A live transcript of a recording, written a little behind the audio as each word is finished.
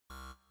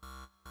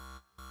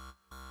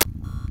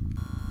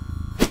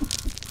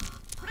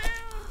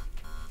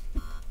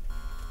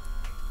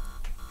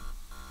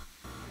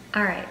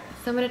Alright,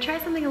 so I'm gonna try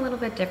something a little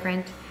bit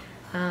different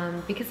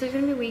because there's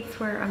gonna be weeks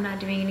where I'm not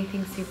doing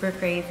anything super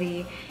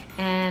crazy,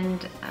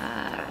 and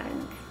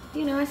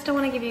you know, I still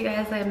wanna give you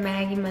guys a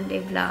Maggie Monday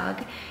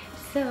vlog.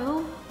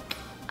 So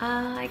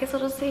I guess I'll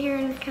just sit here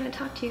and kind of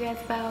talk to you guys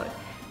about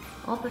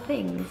all the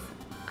things.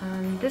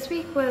 This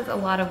week was a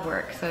lot of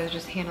work, so I was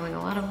just handling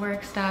a lot of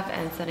work stuff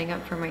and setting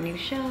up for my new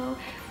show,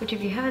 which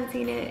if you haven't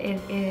seen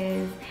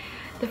it,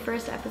 the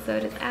first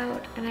episode is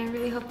out, and I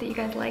really hope that you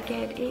guys like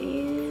it.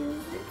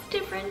 It's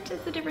different.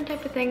 It's a different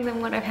type of thing than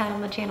what I've had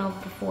on the channel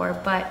before,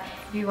 but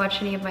if you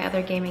watch any of my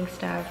other gaming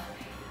stuff,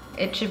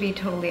 it should be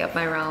totally up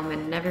my realm,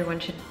 and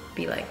everyone should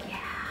be like, yeah,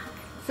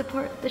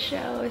 support the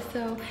show.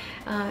 So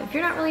if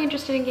you're not really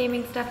interested in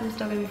gaming stuff, I'm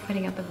still gonna be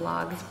putting out the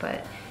vlogs,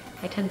 but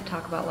I tend to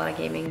talk about a lot of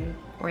gaming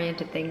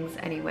oriented things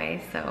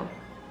anyway, so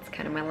it's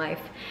kind of my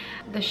life.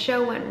 The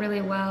show went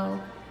really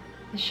well.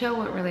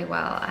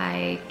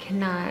 I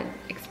cannot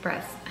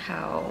express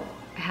how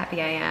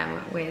happy I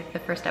am with the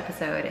first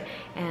episode,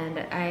 and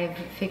I've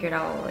figured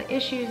out all the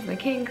issues and the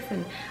kinks,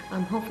 and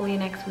hopefully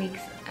next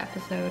week's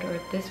episode, or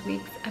this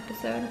week's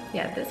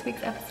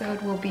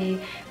episode will be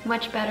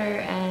much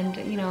better, and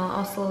you know,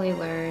 I'll slowly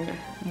learn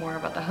more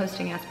about the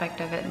hosting aspect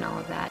of it and all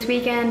of that. This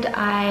weekend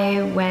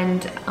I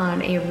went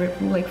on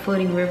a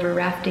floating river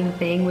rafting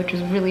thing, which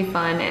was really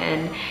fun,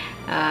 and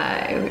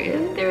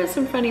there was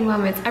some funny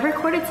moments. I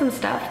recorded some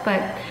stuff,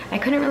 but I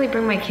couldn't really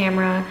bring my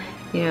camera,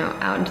 you know,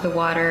 out into the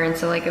water, and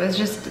so like it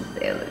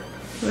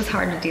was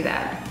hard to do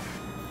that.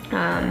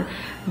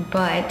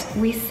 But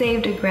we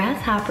saved a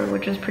grasshopper,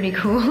 which was pretty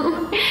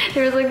cool.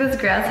 There was like this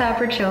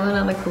grasshopper chilling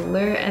on the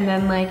cooler, and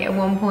then like at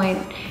one point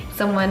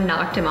someone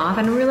knocked him off,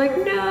 and we were like,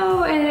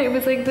 no, and it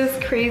was like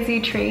this crazy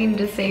train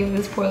to save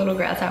this poor little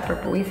grasshopper,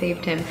 but we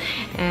saved him,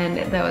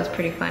 and that was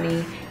pretty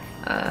funny.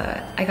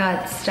 I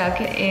got stuck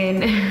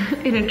in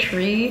a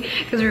tree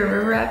because we were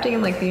river rafting,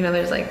 and like, you know,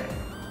 there's like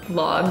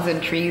logs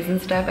and trees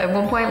and stuff. At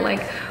one point,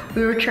 like,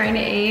 we were trying to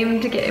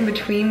aim to get in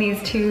between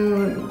these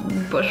two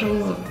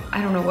bushels of,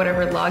 I don't know,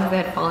 whatever logs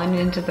that had fallen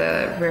into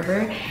the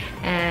river,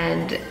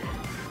 and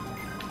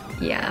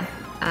yeah,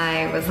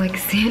 I was like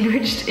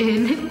sandwiched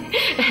in,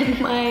 and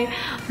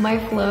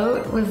my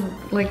float was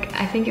like,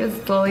 I think it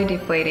was slowly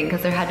deflating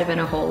because there had to have been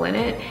a hole in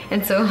it,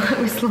 and so it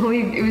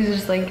was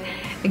just like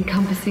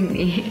encompassing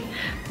me.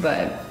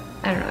 But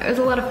I don't know, it was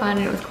a lot of fun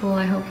and it was cool.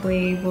 I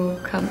hopefully will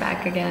come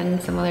back again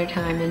some other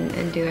time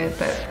and do it,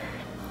 but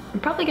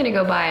I'm probably gonna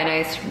go buy a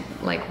nice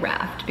like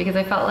raft, because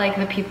I felt like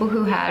the people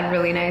who had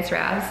really nice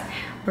rafts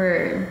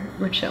were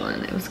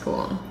chilling. It was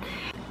cool.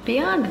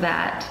 Beyond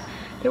that,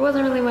 there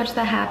wasn't really much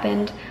that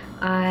happened.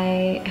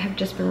 I have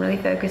just been really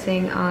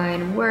focusing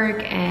on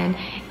work and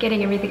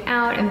getting everything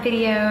out and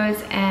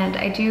videos, and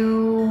I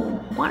do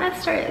want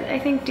to start, I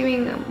think,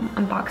 doing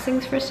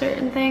unboxings for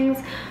certain things,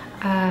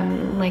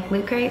 like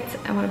loot crates.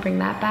 I want to bring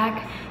that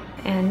back,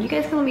 and you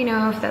guys can let me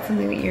know if that's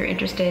something that you're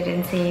interested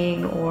in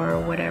seeing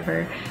or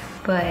whatever.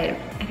 But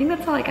I think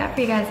that's all I got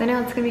for you guys. I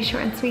know it's gonna be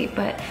short and sweet,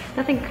 but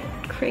nothing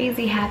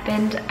crazy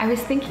happened. I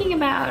was thinking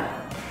about,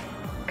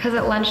 because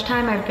at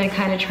lunchtime I've been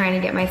kind of trying to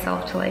get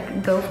myself to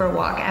like go for a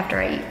walk after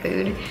I eat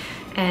food,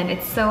 and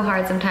it's so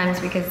hard sometimes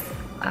because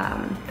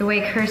the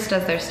way Curse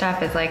does their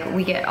stuff is like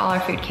we get all our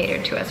food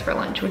catered to us for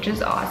lunch, which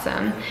is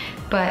awesome,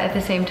 but at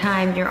the same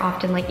time you're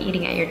often like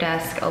eating at your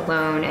desk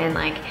alone, and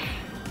like,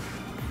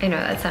 I know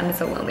that sounded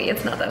so lonely,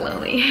 it's not that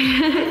lonely.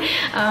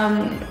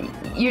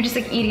 You're just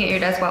like eating at your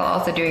desk while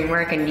also doing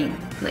work, and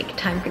like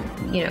time,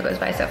 you know, goes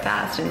by so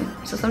fast,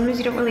 and so sometimes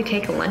you don't really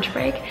take a lunch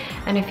break,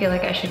 and I feel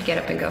like I should get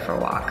up and go for a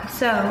walk.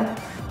 So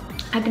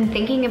I've been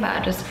thinking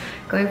about just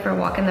going for a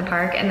walk in the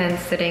park and then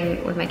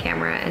sitting with my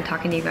camera and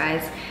talking to you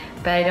guys,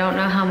 but I don't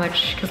know how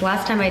much, because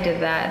last time I did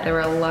that there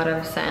were a lot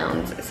of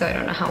sounds, so I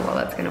don't know how well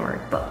that's gonna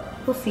work, but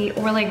we'll see.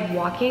 Or like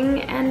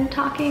walking and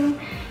talking,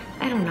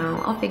 I don't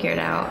know, I'll figure it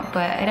out.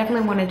 But I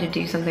definitely wanted to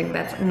do something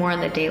that's more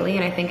on the daily,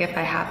 and I think if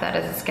I have that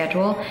as a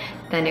schedule,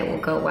 then it will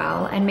go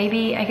well. And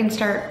maybe I can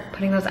start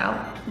putting those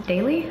out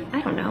daily?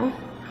 I don't know,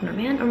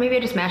 man. Or maybe I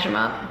just mash them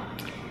up.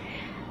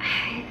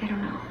 I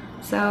don't know.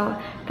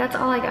 So that's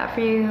all I got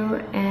for you,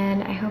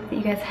 and I hope that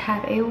you guys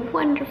have a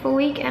wonderful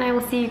week, and I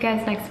will see you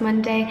guys next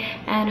Monday,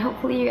 and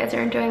hopefully you guys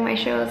are enjoying my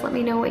shows. Let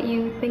me know what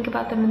you think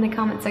about them in the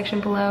comment section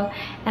below,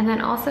 and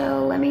then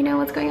also let me know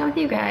what's going on with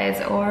you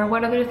guys, or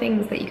what other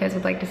things that you guys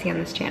would like to see on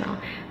this channel.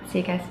 See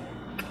you guys.